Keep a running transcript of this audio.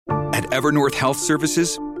At Evernorth Health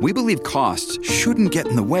Services, we believe costs shouldn't get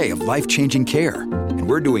in the way of life-changing care, and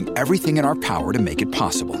we're doing everything in our power to make it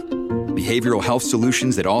possible. Behavioral health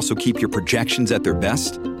solutions that also keep your projections at their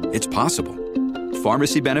best? It's possible.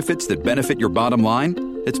 Pharmacy benefits that benefit your bottom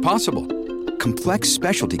line? It's possible. Complex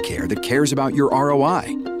specialty care that cares about your ROI?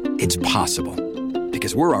 It's possible.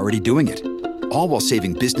 Because we're already doing it. All while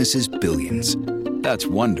saving businesses billions. That's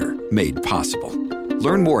Wonder made possible.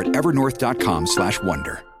 Learn more at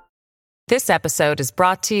evernorth.com/wonder. This episode is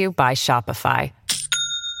brought to you by Shopify.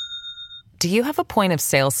 Do you have a point of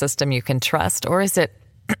sale system you can trust, or is it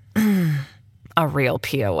a real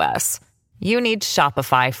POS? You need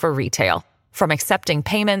Shopify for retail. From accepting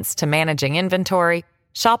payments to managing inventory,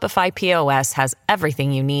 Shopify POS has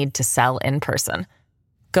everything you need to sell in person.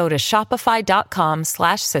 Go to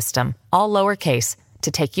shopify.com/system, all lowercase,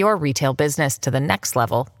 to take your retail business to the next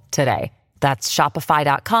level today. That's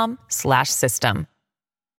shopify.com/system.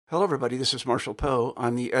 Hello, everybody. This is Marshall Poe.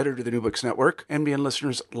 I'm the editor of the New Books Network. NBN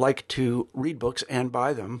listeners like to read books and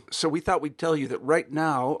buy them. So we thought we'd tell you that right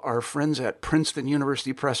now, our friends at Princeton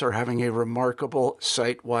University Press are having a remarkable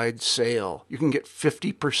site-wide sale. You can get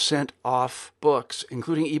 50% off books,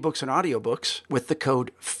 including ebooks and audiobooks, with the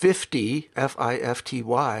code 50,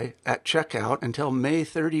 F-I-F-T-Y, at checkout until May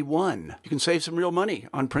 31. You can save some real money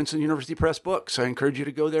on Princeton University Press books. I encourage you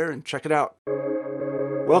to go there and check it out.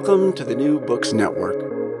 Welcome to the New Books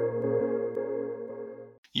Network.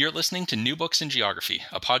 You're listening to New Books in Geography,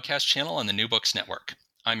 a podcast channel on the New Books Network.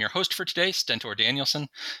 I'm your host for today, Stentor Danielson,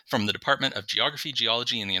 from the Department of Geography,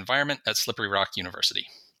 Geology, and the Environment at Slippery Rock University.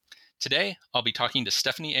 Today, I'll be talking to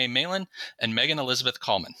Stephanie A. Malin and Megan Elizabeth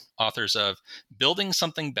Kallman, authors of Building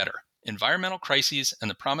Something Better, Environmental Crises and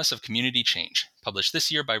the Promise of Community Change, published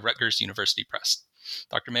this year by Rutgers University Press.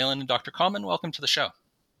 Dr. Malin and Dr. Kallman, welcome to the show.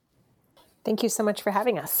 Thank you so much for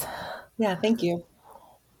having us. Yeah, thank you.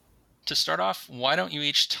 To start off, why don't you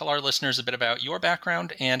each tell our listeners a bit about your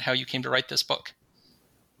background and how you came to write this book?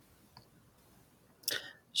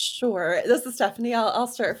 Sure. This is Stephanie. I'll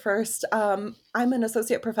start first. I'm an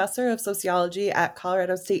associate professor of sociology at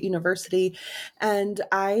Colorado State University, and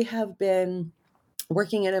I have been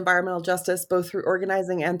working in environmental justice, both through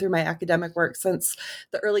organizing and through my academic work since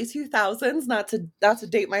the early 2000s, not to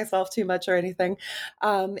date myself too much or anything.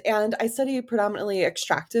 And I study predominantly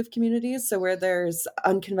extractive communities, so where there's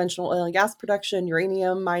unconventional oil and gas production,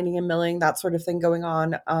 uranium mining and milling, that sort of thing going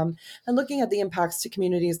on, and looking at the impacts to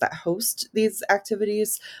communities that host these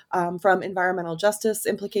activities, from environmental justice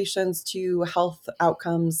implications to health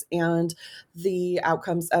outcomes and the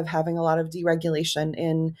outcomes of having a lot of deregulation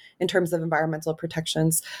in terms of environmental protection.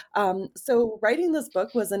 So writing this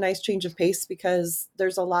book was a nice change of pace because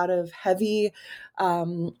there's a lot of heavy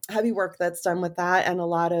work that's done with that and a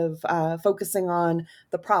lot of focusing on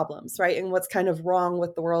the problems, right? And what's kind of wrong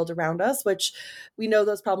with the world around us, which we know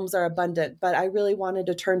those problems are abundant, but I really wanted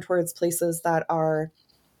to turn towards places that are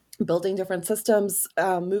building different systems,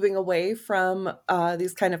 moving away from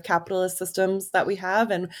these kind of capitalist systems that we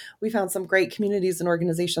have. And we found some great communities and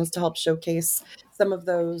organizations to help showcase some of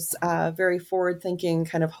those very forward-thinking,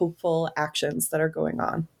 kind of hopeful actions that are going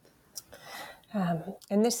on.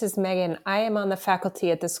 And this is Megan. I am on the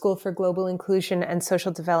faculty at the School for Global Inclusion and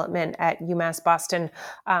Social Development at UMass Boston.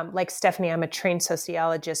 Like Stephanie, I'm a trained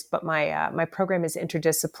sociologist, but my program is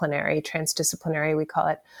interdisciplinary, transdisciplinary, we call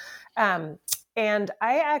it. And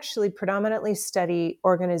I actually predominantly study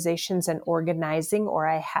organizations and organizing, or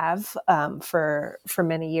I have for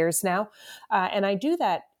many years now. And I do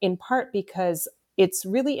that in part because it's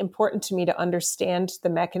really important to me to understand the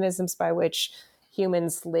mechanisms by which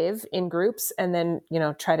humans live in groups, and then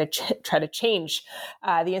try to change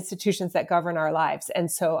the institutions that govern our lives. And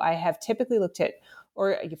so I have typically looked at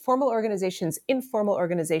formal organizations, informal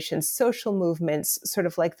organizations, social movements, sort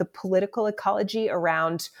of like the political ecology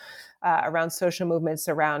around social movements,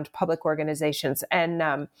 around public organizations. And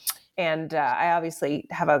I obviously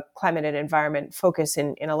have a climate and environment focus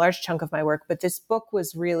in a large chunk of my work, but this book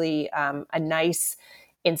was really a nice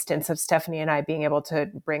instance of Stephanie and I being able to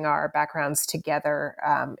bring our backgrounds together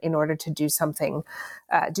in order to do something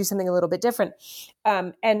a little bit different.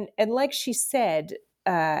 And like she said,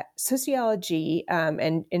 sociology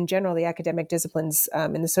and in general the academic disciplines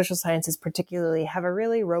in the social sciences particularly have a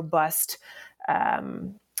really robust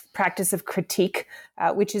practice of critique,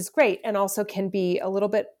 which is great and also can be a little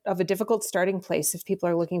bit of a difficult starting place if people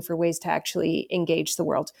are looking for ways to actually engage the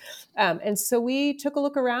world. And so we took a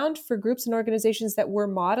look around for groups and organizations that were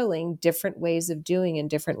modeling different ways of doing and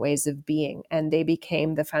different ways of being, and they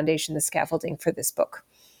became the foundation, the scaffolding for this book.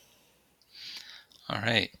 All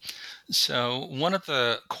right. So one of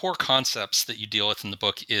the core concepts that you deal with in the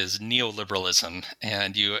book is neoliberalism,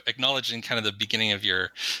 and you acknowledge in kind of the beginning of your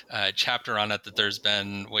chapter on it that there's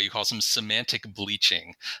been what you call some semantic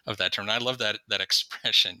bleaching of that term. And I love that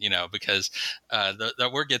expression, because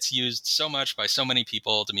that word gets used so much by so many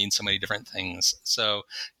people to mean so many different things. So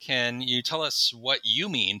can you tell us what you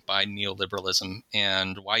mean by neoliberalism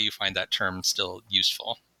and why you find that term still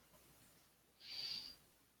useful?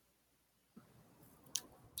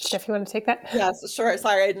 Steph, you want to take that? Yes, sure.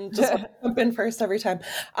 Sorry, I didn't just jump in first every time.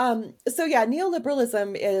 So yeah,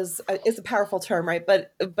 neoliberalism is a powerful term, right?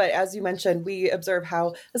 But as you mentioned, we observe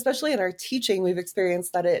how, especially in our teaching, we've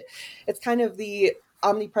experienced that it's kind of the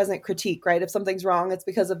omnipresent critique, right? If something's wrong, it's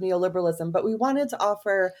because of neoliberalism. But we wanted to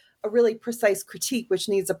offer a really precise critique, which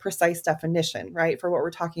needs a precise definition, right, for what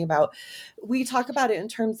we're talking about. We talk about it in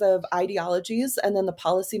terms of ideologies and then the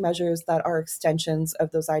policy measures that are extensions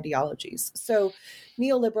of those ideologies. So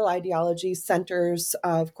neoliberal ideology centers,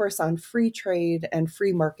 of course, on free trade and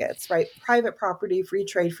free markets, right? Private property, free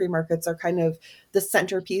trade, free markets are kind of the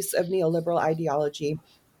centerpiece of neoliberal ideology.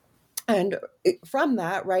 And from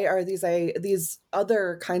that, right, are these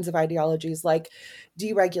other kinds of ideologies like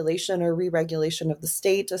deregulation or re-regulation of the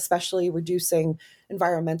state, especially reducing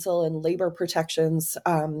environmental and labor protections,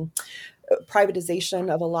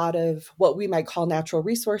 privatization of a lot of what we might call natural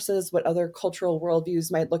resources, what other cultural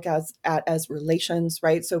worldviews might look at as relations,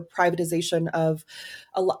 right? So privatization of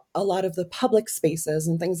a lot of the public spaces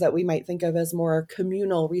and things that we might think of as more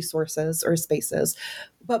communal resources or spaces.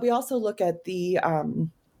 But we also look at the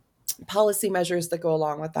policy measures that go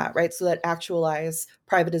along with that, right? So that actualize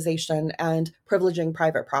privatization and privileging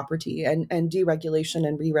private property and deregulation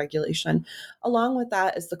and re-regulation. Along with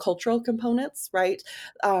that is the cultural components, right?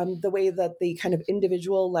 The way that the kind of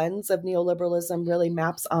individual lens of neoliberalism really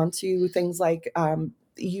maps onto things like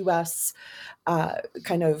U.S.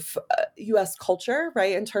 U.S. culture,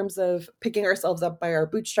 right? In terms of picking ourselves up by our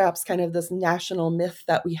bootstraps, kind of this national myth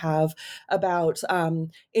that we have about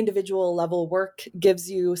individual level work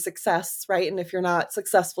gives you success, right? And if you're not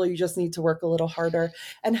successful, you just need to work a little harder.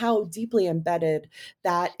 And how deeply embedded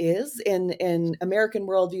that is in American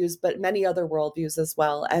worldviews, but many other worldviews as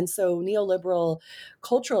well. And so neoliberal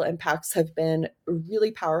cultural impacts have been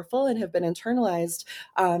really powerful and have been internalized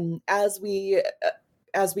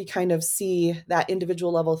as we kind of see that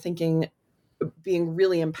individual level thinking being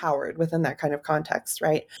really empowered within that kind of context,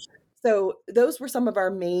 right? So those were some of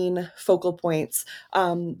our main focal points.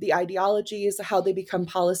 The ideologies, how they become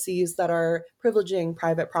policies that are privileging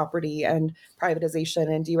private property and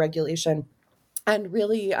privatization and deregulation, and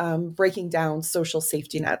really breaking down social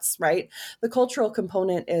safety nets, right? The cultural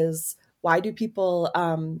component is, why do people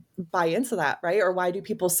buy into that, right? Or why do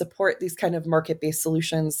people support these kind of market-based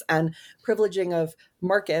solutions and privileging of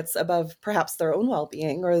markets above perhaps their own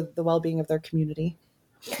well-being or the well-being of their community?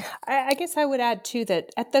 I guess I would add, too,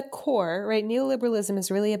 that at the core, right, neoliberalism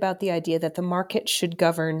is really about the idea that the market should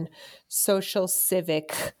govern social,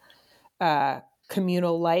 civic,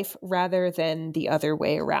 communal life rather than the other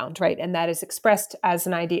way around, right? And that is expressed as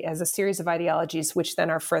an idea, as a series of ideologies, which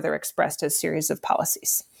then are further expressed as series of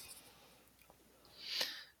policies.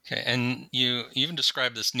 Okay, and you even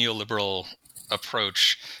describe this neoliberal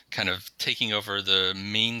approach kind of taking over the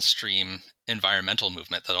mainstream environmental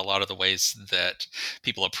movement, that a lot of the ways that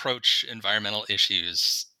people approach environmental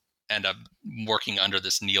issues end up working under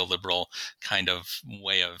this neoliberal kind of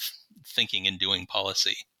way of thinking and doing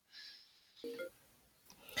policy.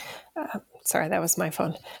 Sorry, that was my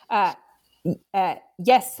phone.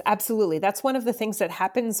 Yes, absolutely. That's one of the things that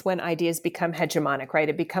happens when ideas become hegemonic, right?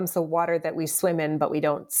 It becomes the water that we swim in, but we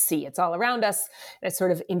don't see. It's all around us. And it sort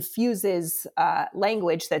of infuses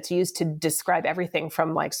language that's used to describe everything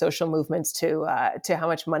from like social movements to how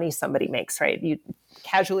much money somebody makes, right? You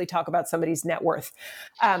casually talk about somebody's net worth.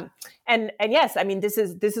 And yes, I mean, this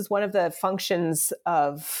is one of the functions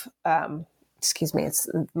of excuse me, it's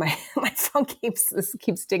my phone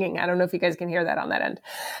keeps dinging. I don't know if you guys can hear that on that end.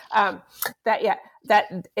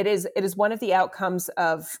 That it is one of the outcomes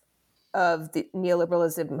of the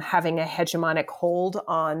neoliberalism having a hegemonic hold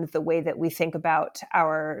on the way that we think about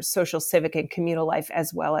our social, civic, and communal life,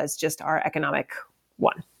 as well as just our economic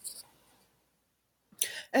one.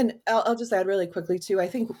 And I'll just add really quickly, too, I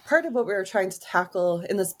think part of what we were trying to tackle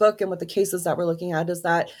in this book and with the cases that we're looking at is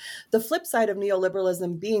that the flip side of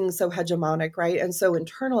neoliberalism being so hegemonic, right, and so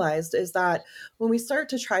internalized is that when we start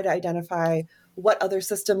to try to identify what other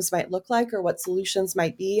systems might look like or what solutions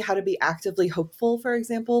might be, how to be actively hopeful, for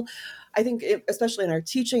example, I think especially in our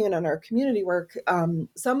teaching and in our community work,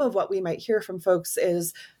 some of what we might hear from folks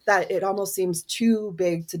is that it almost seems too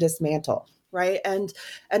big to dismantle. right? And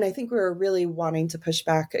I think we're really wanting to push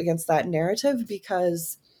back against that narrative,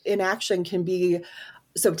 because inaction can be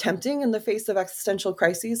so tempting in the face of existential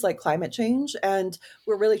crises like climate change. And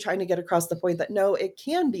we're really trying to get across the point that no, it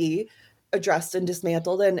can be addressed and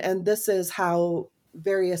dismantled. And this is how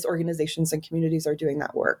various organizations and communities are doing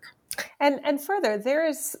that work. And further, there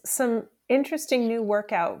is some interesting new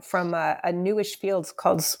work out from a newish field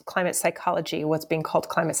called climate psychology, what's being called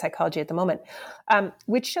climate psychology at the moment,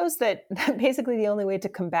 which shows that basically the only way to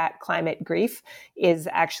combat climate grief is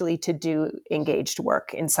actually to do engaged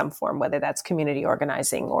work in some form, whether that's community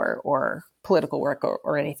organizing or political work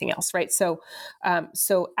or anything else, right? So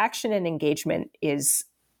action and engagement is,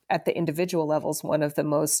 at the individual levels, one of the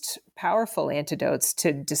most powerful antidotes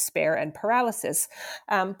to despair and paralysis.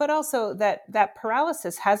 But also that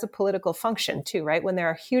paralysis has a political function too, right? When there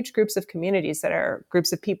are huge groups of communities that are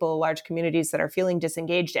groups of people, large communities that are feeling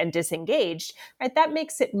disengaged and disengaged, right? That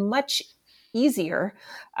makes it much easier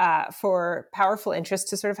for powerful interests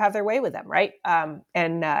to sort of have their way with them, right?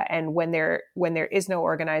 And when there is no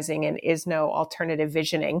organizing and is no alternative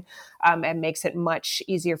visioning, and makes it much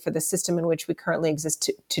easier for the system in which we currently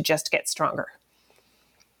exist to just get stronger.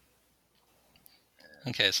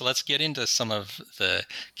 Okay, so let's get into some of the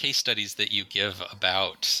case studies that you give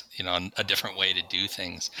about, a different way to do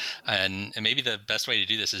things. And maybe the best way to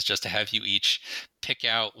do this is just to have you each pick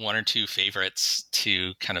out one or two favorites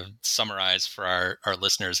to kind of summarize for our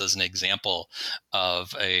listeners as an example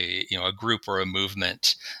of a group or a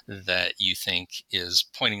movement that you think is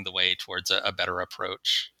pointing the way towards a better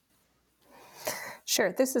approach.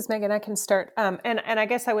 Sure. This is Megan. I can start. And I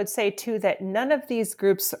guess I would say, too, that none of these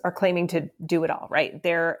groups are claiming to do it all, right?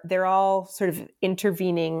 They're all sort of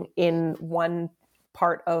intervening in one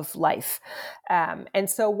part of life. And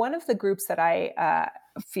so one of the groups that I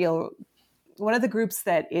feel, one of the groups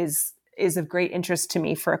that is of great interest to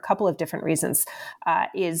me for a couple of different reasons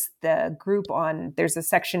is the group there's a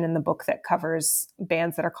section in the book that covers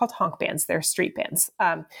bands that are called honk bands. They're street bands.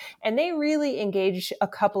 And they really engage a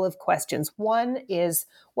couple of questions. One is,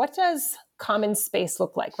 what does common space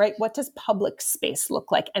look like, right? What does public space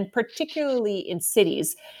look like? And particularly in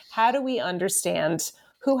cities, how do we understand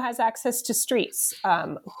who has access to streets,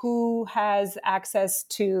 who has access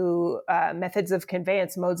to modes of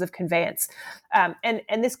conveyance.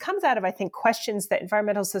 And this comes out of, I think, questions that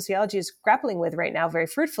environmental sociology is grappling with right now very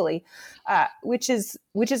fruitfully, which is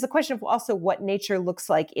the question of also what nature looks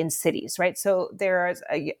like in cities, right? So there's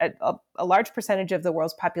a large percentage of the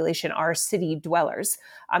world's population are city dwellers.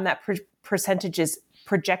 That percentage is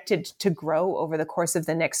projected to grow over the course of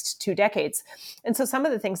the next 2 decades. And so some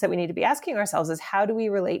of the things that we need to be asking ourselves is, how do we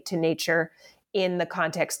relate to nature in the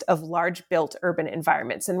context of large built urban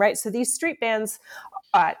environments? And right, so these street bands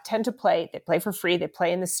tend to they play for free, they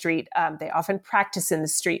play in the street, they often practice in the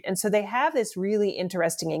street. And so they have this really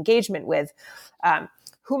interesting engagement with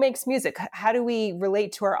who makes music? How do we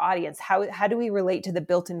relate to our audience? How do we relate to the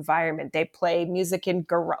built environment? They play music in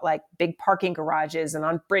like big parking garages and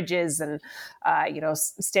on bridges and,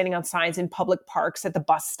 standing on signs in public parks at the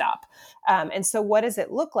bus stop. And so what does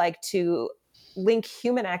it look like to link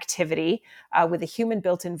human activity with a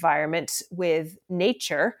human-built environment with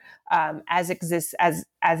nature as it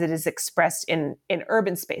is expressed in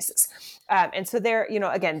urban spaces? And so there,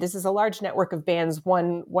 again, this is a large network of bands.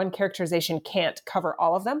 One characterization can't cover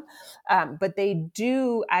all of them, but they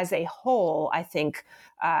do, as a whole, I think,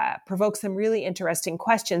 provoke some really interesting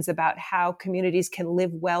questions about how communities can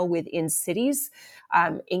live well within cities,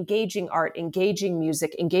 engaging art, engaging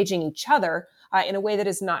music, engaging each other in a way that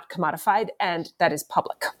is not commodified and that is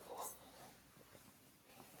public.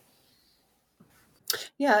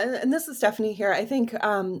 Yeah, and this is Stephanie here. I think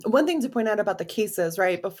one thing to point out about the cases,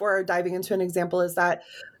 right, before diving into an example, is that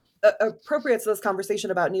appropriate to this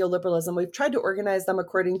conversation about neoliberalism, we've tried to organize them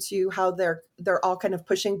according to how they're all kind of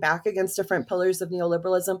pushing back against different pillars of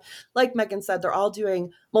neoliberalism. Like Megan said, they're all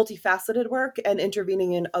doing multifaceted work and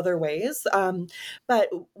intervening in other ways. But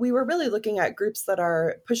we were really looking at groups that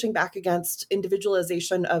are pushing back against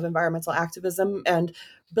individualization of environmental activism and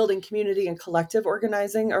building community and collective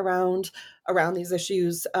organizing around these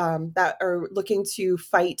issues, that are looking to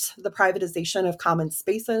fight the privatization of common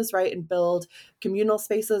spaces, right, and build communal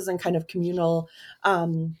spaces and kind of communal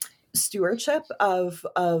stewardship of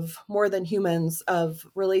more than humans, of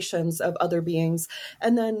relations, of other beings.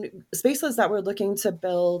 And then spaces that we're looking to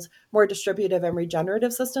build more distributive and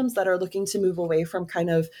regenerative systems that are looking to move away from kind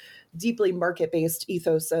of deeply market-based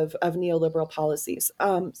ethos of neoliberal policies.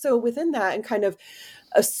 So within that, and kind of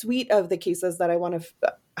a suite of the cases that I want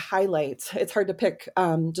to highlight, it's hard to pick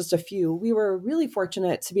just a few. We were really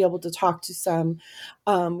fortunate to be able to talk to some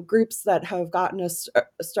groups that have gotten a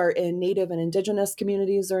start in Native and Indigenous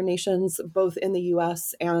communities or nations, both in the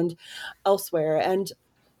U.S. and elsewhere, and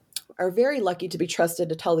are very lucky to be trusted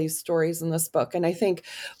to tell these stories in this book. And I think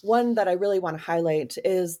one that I really want to highlight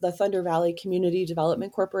is the Thunder Valley Community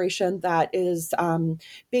Development Corporation that is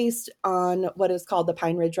based on what is called the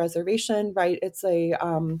Pine Ridge Reservation, right? It's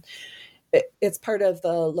part of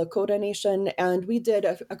the Lakota Nation. And we did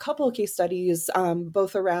a couple of case studies,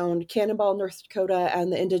 both around Cannonball, North Dakota,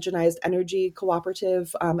 and the Indigenized Energy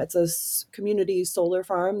Cooperative. It's a community solar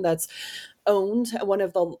farm that's owned,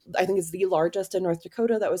 I think it's the largest in North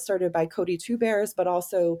Dakota, that was started by Cody Two Bears, but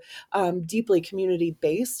also deeply community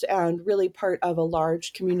based and really part of a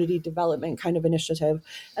large community development kind of initiative.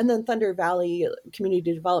 And then Thunder Valley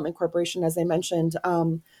Community Development Corporation, as I mentioned,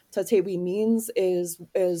 Tatewi Means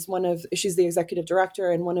she's the executive director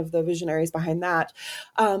and one of the visionaries behind that.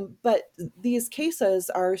 But these cases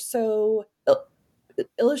are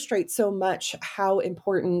illustrate so much how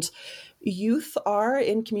important youth are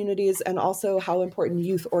in communities and also how important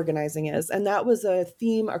youth organizing is. And that was a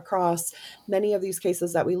theme across many of these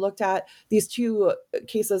cases that we looked at. These two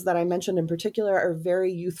cases that I mentioned in particular are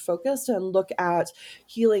very youth focused and look at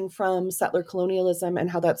healing from settler colonialism and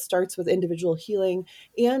how that starts with individual healing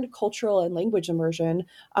and cultural and language immersion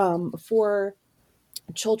for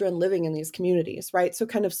children living in these communities, right? So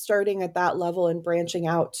kind of starting at that level and branching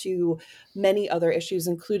out to many other issues,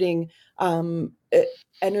 including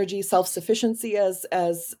energy self-sufficiency,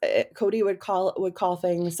 as Cody would call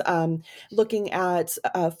things, looking at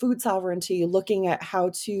food sovereignty, looking at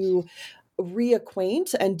how to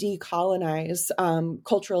reacquaint and decolonize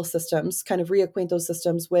cultural systems, kind of reacquaint those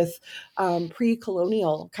systems with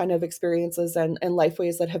pre-colonial kind of experiences and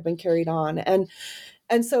lifeways that have been carried on.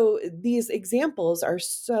 And so these examples are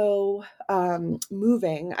so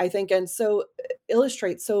moving, I think, and so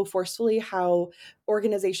illustrate so forcefully how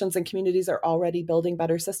organizations and communities are already building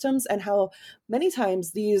better systems, and how many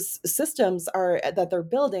times these systems that they're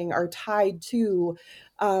building are tied to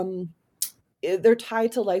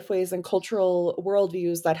lifeways and cultural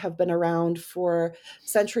worldviews that have been around for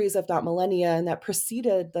centuries, if not millennia, and that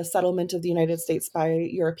preceded the settlement of the United States by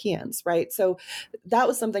Europeans, right? So that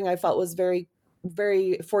was something I felt was very,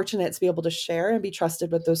 very fortunate to be able to share and be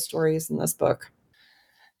trusted with those stories in this book.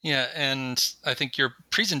 Yeah, and I think your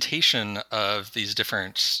presentation of these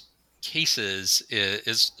different cases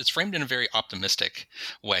it's framed in a very optimistic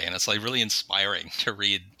way, and it's like really inspiring to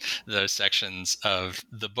read those sections of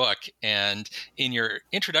the book. And in your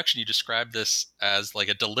introduction, you described this as like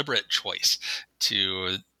a deliberate choice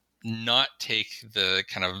to not take the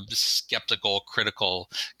kind of skeptical, critical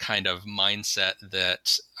kind of mindset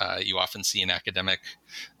that you often see in academic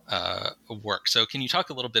work. So can you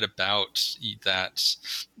talk a little bit about that,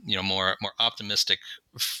 more optimistic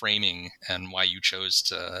framing and why you chose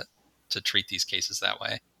to treat these cases that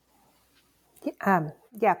way?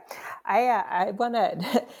 Yeah, I want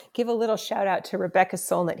to give a little shout out to Rebecca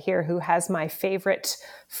Solnit here, who has my favorite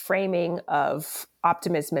framing of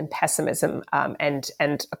optimism and pessimism, and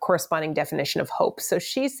a corresponding definition of hope. So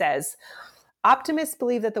she says, optimists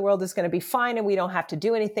believe that the world is going to be fine and we don't have to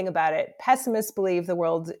do anything about it. Pessimists believe the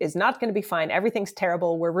world is not going to be fine. Everything's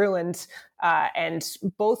terrible. We're ruined. And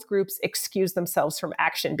both groups excuse themselves from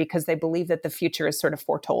action because they believe that the future is sort of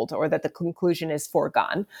foretold or that the conclusion is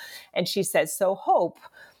foregone. And she says, so hope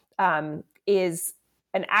is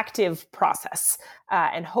an active process.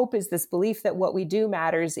 And hope is this belief that what we do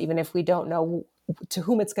matters, even if we don't know to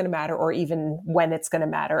whom it's going to matter or even when it's going to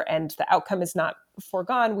matter. And the outcome is not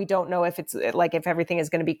foregone. We don't know if it's like if everything is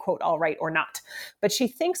going to be, quote, all right or not. But she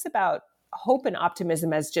thinks about hope and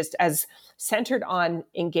optimism as centered on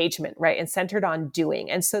engagement, right? And centered on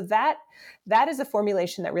doing. And so that is a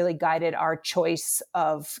formulation that really guided our choice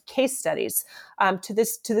of case studies. To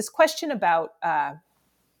this question about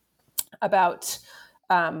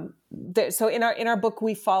so in our book,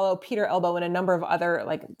 we follow Peter Elbow and a number of other,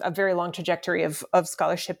 like a very long trajectory of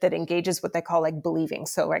scholarship that engages what they call like believing.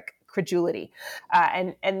 So like credulity,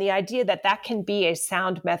 and the idea that can be a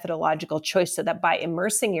sound methodological choice, so that by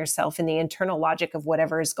immersing yourself in the internal logic of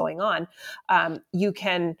whatever is going on, you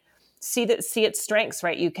can see its strengths,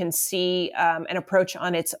 right? You can see an approach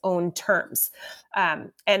on its own terms.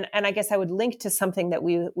 And I guess I would link to something that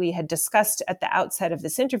we had discussed at the outset of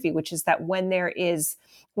this interview, which is that when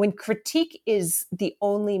critique is the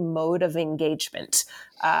only mode of engagement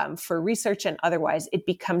for research and otherwise, it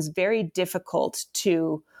becomes very difficult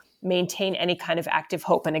to maintain any kind of active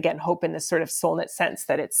hope. And again, hope in this sort of soulnet sense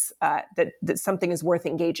that it's that something is worth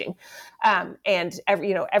engaging. And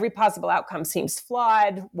every possible outcome seems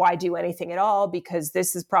flawed. Why do anything at all? Because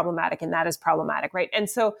this is problematic and that is problematic, right? And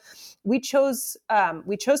so we chose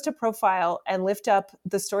to profile and lift up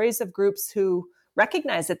the stories of groups who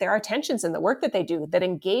recognize that there are tensions in the work that they do, that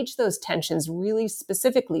engage those tensions really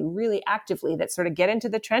specifically, really actively, that sort of get into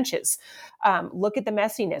the trenches, look at the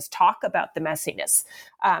messiness, talk about the messiness,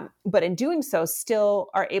 but in doing so, still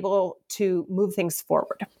are able to move things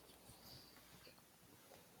forward.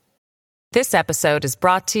 This episode is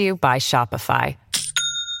brought to you by Shopify.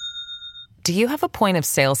 Do you have a point of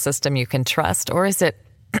sale system you can trust, or is it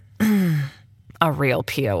a real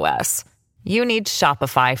POS? You need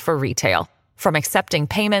Shopify for retail. From accepting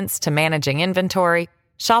payments to managing inventory,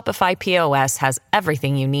 Shopify POS has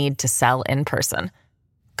everything you need to sell in person.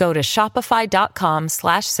 Go to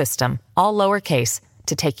shopify.com/system, all lowercase,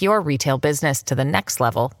 to take your retail business to the next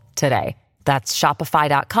level today. That's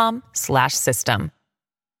shopify.com/system.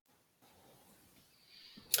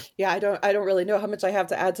 Yeah, I don't really know how much I have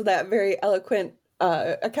to add to that very eloquent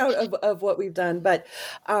account of what we've done. But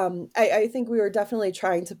I think we were definitely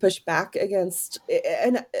trying to push back against,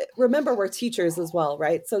 and remember, we're teachers as well,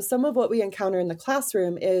 right? So some of what we encounter in the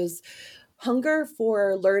classroom is hunger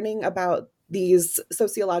for learning about these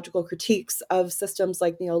sociological critiques of systems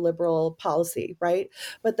like neoliberal policy, right?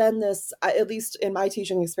 But then this, at least in my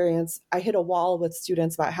teaching experience, I hit a wall with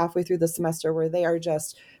students about halfway through the semester where they are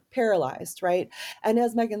just paralyzed, right? And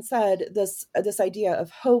as Megan said, this idea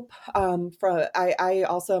of hope. I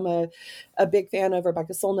also am a big fan of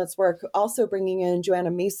Rebecca Solnit's work, also bringing in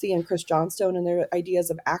Joanna Macy and Chris Johnstone and their ideas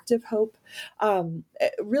of active hope,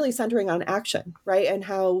 really centering on action, right? And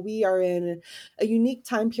how we are in a unique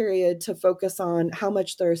time period to focus on how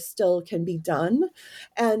much there still can be done,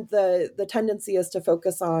 and the tendency is to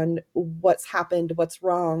focus on what's happened, what's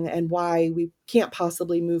wrong, and why we can't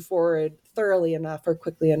possibly move forward thoroughly enough or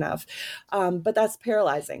quickly enough. But that's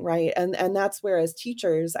paralyzing, right? And that's where, as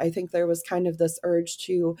teachers, I think there was kind of this urge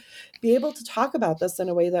to be able to talk about this in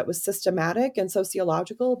a way that was systematic and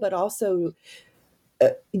sociological, but also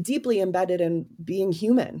deeply embedded in being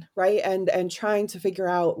human, right? And trying to figure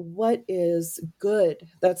out what is good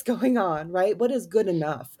that's going on, right? What is good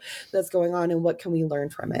enough that's going on, and what can we learn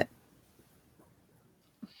from it?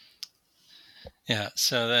 Yeah.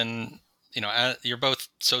 So then, you're both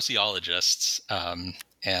sociologists,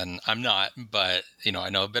 and I'm not, but, I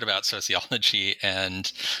know a bit about sociology. And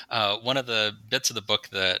one of the bits of the book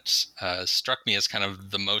that struck me as kind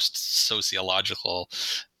of the most sociological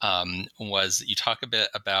was that you talk a bit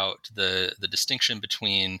about the distinction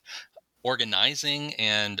between organizing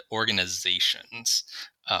and organizations.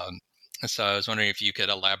 So I was wondering if you could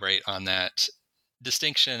elaborate on that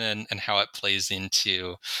distinction and how it plays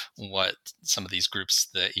into what some of these groups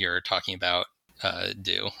that you're talking about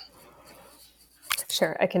do.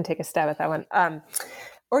 Sure, I can take a stab at that one.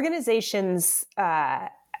 Organizations,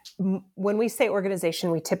 when we say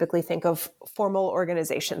organization, we typically think of formal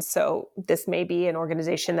organizations. So this may be an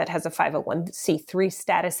organization that has a 501c3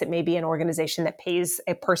 status. It may be an organization that pays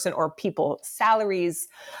a person or people salaries.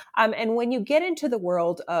 And when you get into the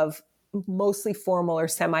world of mostly formal or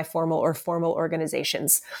semi-formal or formal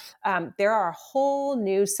organizations, there are a whole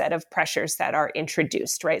new set of pressures that are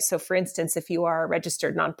introduced, right? So for instance, if you are a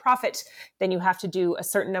registered nonprofit, then you have to do a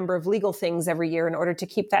certain number of legal things every year in order to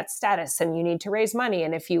keep that status, and you need to raise money.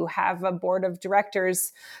 And if you have a board of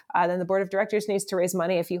directors, then the board of directors needs to raise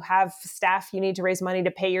money. If you have staff, you need to raise money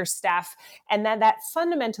to pay your staff. And then that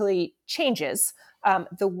fundamentally changes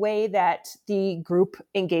the way that the group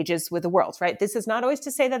engages with the world, right? This is not always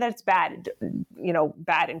to say that it's bad,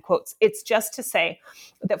 bad in quotes. It's just to say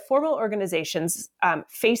that formal organizations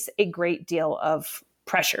face a great deal of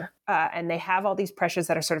pressure, and they have all these pressures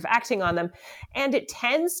that are sort of acting on them. And it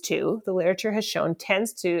the literature has shown,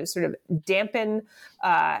 tends to sort of dampen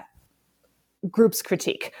groups'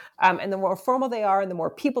 critique. And the more formal they are and the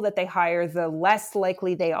more people that they hire, the less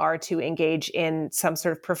likely they are to engage in some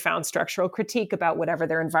sort of profound structural critique about whatever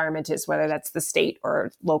their environment is, whether that's the state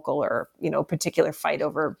or local or, particular fight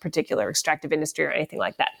over particular extractive industry or anything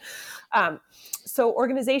like that. So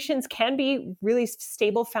organizations can be really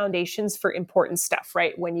stable foundations for important stuff,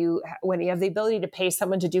 right? When you have the ability to pay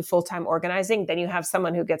someone to do full-time organizing, then you have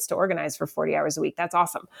someone who gets to organize for 40 hours a week. That's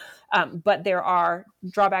awesome. But there are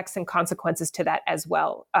drawbacks and consequences to that as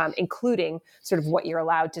well, including sort of what you're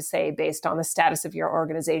allowed to say based on the status of your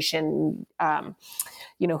organization,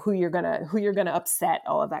 who you're gonna upset,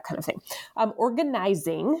 all of that kind of thing.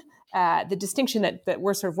 Organizing. The distinction that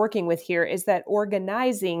we're sort of working with here is that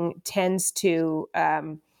organizing tends to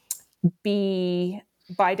be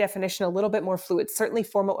by definition, a little bit more fluid. Certainly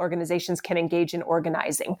formal organizations can engage in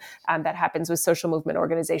organizing. That happens with social movement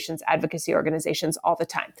organizations, advocacy organizations all the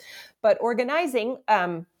time. But organizing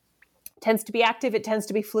tends to be active, it tends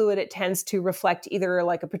to be fluid, it tends to reflect either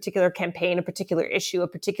like a particular campaign, a particular issue, a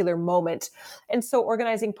particular moment. And so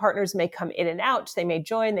organizing partners may come in and out, they may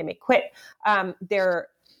join, they may quit. Their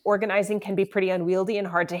organizing can be pretty unwieldy and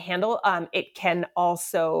hard to handle. It can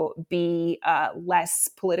also be less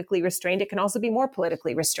politically restrained. It can also be more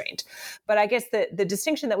politically restrained. But I guess the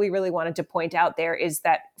distinction that we really wanted to point out there is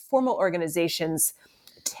that formal organizations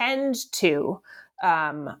tend to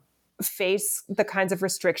face the kinds of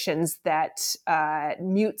restrictions that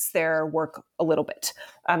mutes their work a little bit.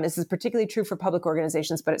 This is particularly true for public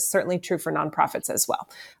organizations, but it's certainly true for nonprofits as well.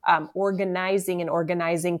 Organizing and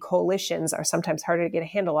organizing coalitions are sometimes harder to get a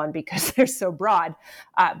handle on because they're so broad,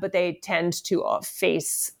 but they tend to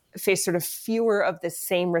face sort of fewer of the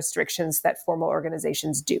same restrictions that formal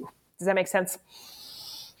organizations do. Does that make sense?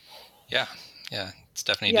 Yeah.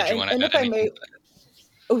 Stephanie, did you want to add if I anything?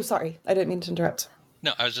 Oh, sorry. I didn't mean to interrupt.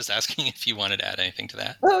 No, I was just asking if you wanted to add anything to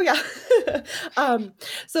that. Oh, yeah.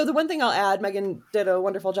 So the one thing I'll add, Megan did a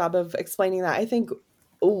wonderful job of explaining that. I think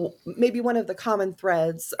maybe one of the common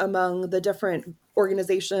threads among the different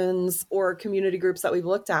organizations or community groups that we've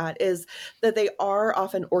looked at is that they are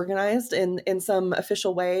often organized in some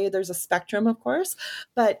official way. There's a spectrum, of course,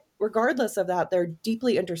 but regardless of that, they're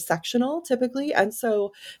deeply intersectional typically. And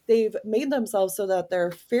so they've made themselves so that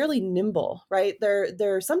they're fairly nimble, right?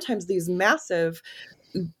 They're sometimes these massive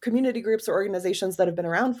community groups or organizations that have been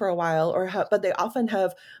around for a while, but they often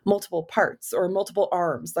have multiple parts or multiple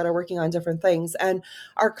arms that are working on different things and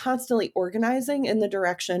are constantly organizing in the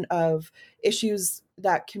direction of issues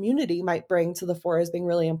that community might bring to the fore as being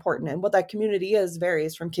really important. And what that community is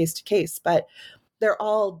varies from case to case, but they're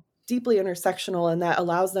all deeply intersectional, and that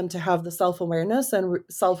allows them to have the self-awareness and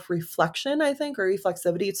self-reflection, I think, or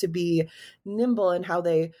reflexivity to be nimble in how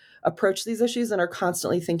they approach these issues and are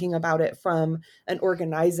constantly thinking about it from an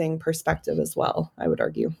organizing perspective as well, I would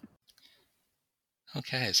argue.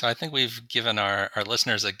 Okay, so I think we've given our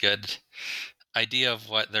listeners a good idea of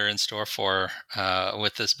what they're in store for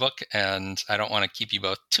with this book, and I don't want to keep you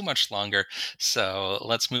both too much longer. So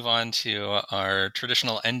let's move on to our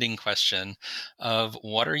traditional ending question of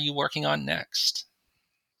what are you working on next?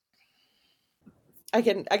 I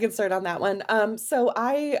can start on that one. So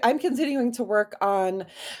I'm continuing to work on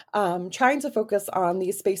trying to focus on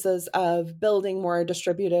these spaces of building more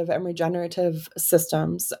distributive and regenerative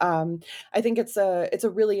systems. I think it's a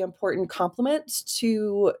really important complement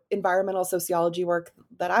to environmental sociology work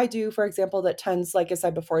that I do, for example, that tends, like I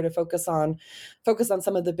said before, to focus on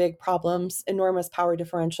some of the big problems, enormous power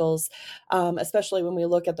differentials, especially when we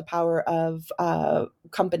look at the power of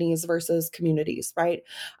companies versus communities, right?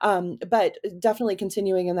 But definitely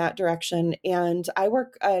continuing in that direction. And I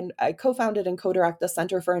co-founded and co-direct the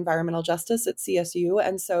Center for Environmental Justice at CSU.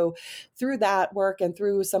 And so through that work and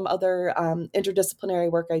through some other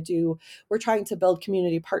interdisciplinary work I do, we're trying to build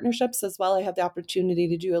community partnerships as well. I have the opportunity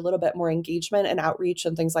to do a little bit more engagement and outreach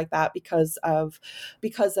and things like that because of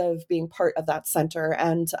being part of that center.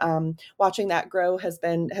 And watching that grow has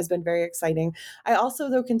been very exciting. I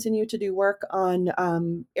also, though, continue to do work on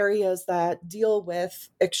areas that deal with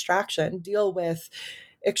extractive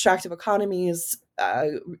economies,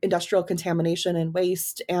 industrial contamination and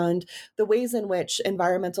waste, and the ways in which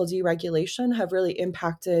environmental deregulation have really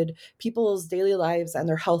impacted people's daily lives and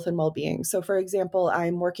their health and well-being. So, for example,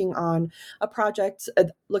 I'm working on a project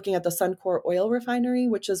looking at the Suncor oil refinery,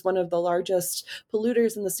 which is one of the largest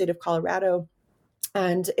polluters in the state of Colorado.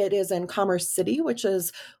 And it is in Commerce City, which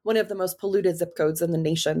is one of the most polluted zip codes in the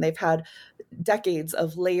nation. They've had decades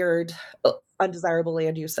of layered undesirable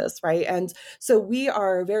land uses, right? And so we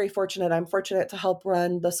are very fortunate. I'm fortunate to help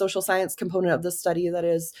run the social science component of the study that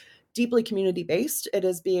is deeply community-based. It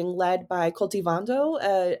is being led by Cultivando,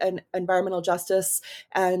 an environmental justice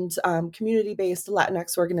and community-based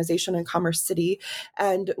Latinx organization in Commerce City.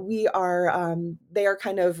 And they are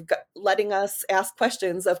kind of letting us ask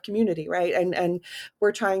questions of community, right? And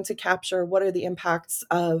we're trying to capture what are the impacts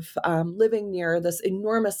of living near this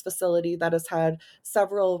enormous facility that has had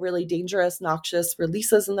several really dangerous, noxious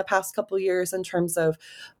releases in the past couple of years in terms of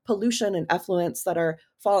pollution and effluents that are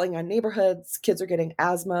falling on neighborhoods. Kids are getting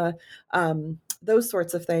asthma. those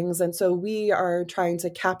sorts of things. And so we are trying to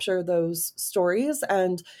capture those stories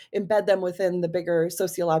and embed them within the bigger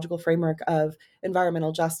sociological framework of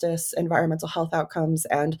environmental justice, environmental health outcomes,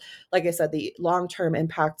 and, like I said, the long-term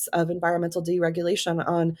impacts of environmental deregulation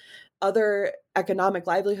on other economic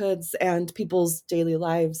livelihoods and people's daily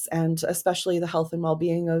lives, and especially the health and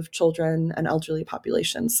well-being of children and elderly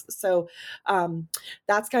populations. So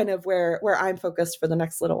that's kind of where I'm focused for the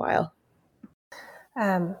next little while.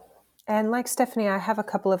 And like Stephanie, I have a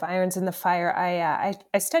couple of irons in the fire.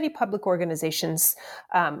 I study public organizations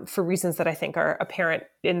for reasons that I think are apparent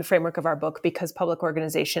in the framework of our book, because public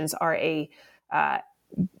organizations are a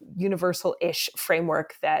universal-ish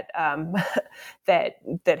framework that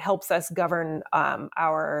that helps us govern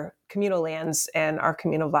our communal lands and our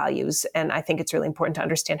communal values. And I think it's really important to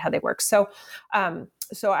understand how they work. So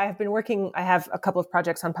I have been working. I have a couple of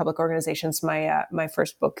projects on public organizations. My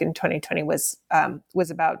first book in 2020 was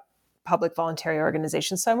about public voluntary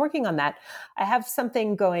organizations. So I'm working on that. I have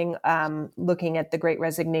something going, looking at the Great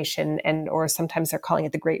Resignation, or sometimes they're calling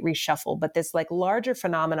it the Great Reshuffle, but this like larger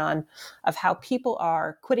phenomenon of how people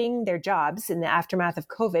are quitting their jobs in the aftermath of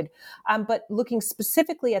COVID, but looking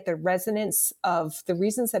specifically at the resonance of the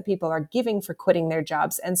reasons that people are giving for quitting their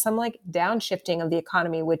jobs, and some like downshifting of the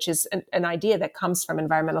economy, which is an idea that comes from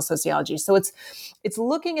environmental sociology. So it's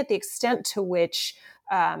looking at the extent to which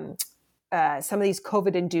some of these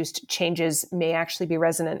COVID-induced changes may actually be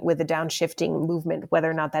resonant with the downshifting movement, whether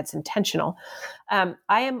or not that's intentional. I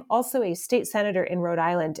am also a state senator in Rhode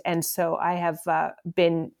Island, and so I have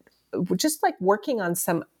been just like working on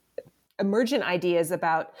some emergent ideas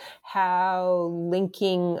about how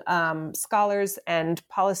linking scholars and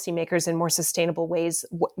policymakers in more sustainable ways,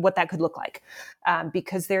 what that could look like.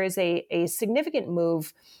 Because there is a significant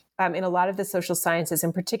move in a lot of the social sciences,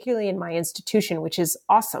 and particularly in my institution, which is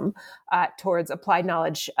awesome, towards applied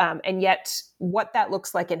knowledge. And yet what that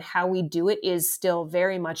looks like and how we do it is still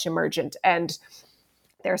very much emergent. And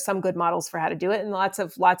there are some good models for how to do it, and lots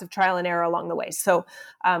of trial and error along the way. So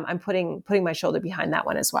I'm putting my shoulder behind that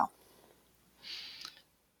one as well.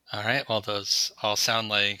 All right. Well, those all sound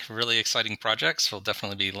like really exciting projects. We'll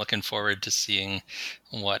definitely be looking forward to seeing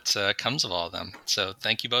what comes of all of them. So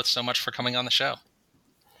thank you both so much for coming on the show.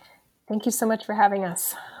 Thank you so much for having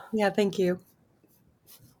us. Yeah, thank you.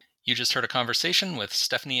 You just heard a conversation with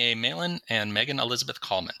Stephanie A. Malin and Megan Elizabeth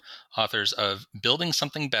Kallman, authors of Building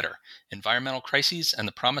Something Better, Environmental Crises and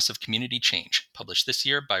the Promise of Community Change, published this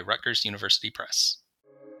year by Rutgers University Press.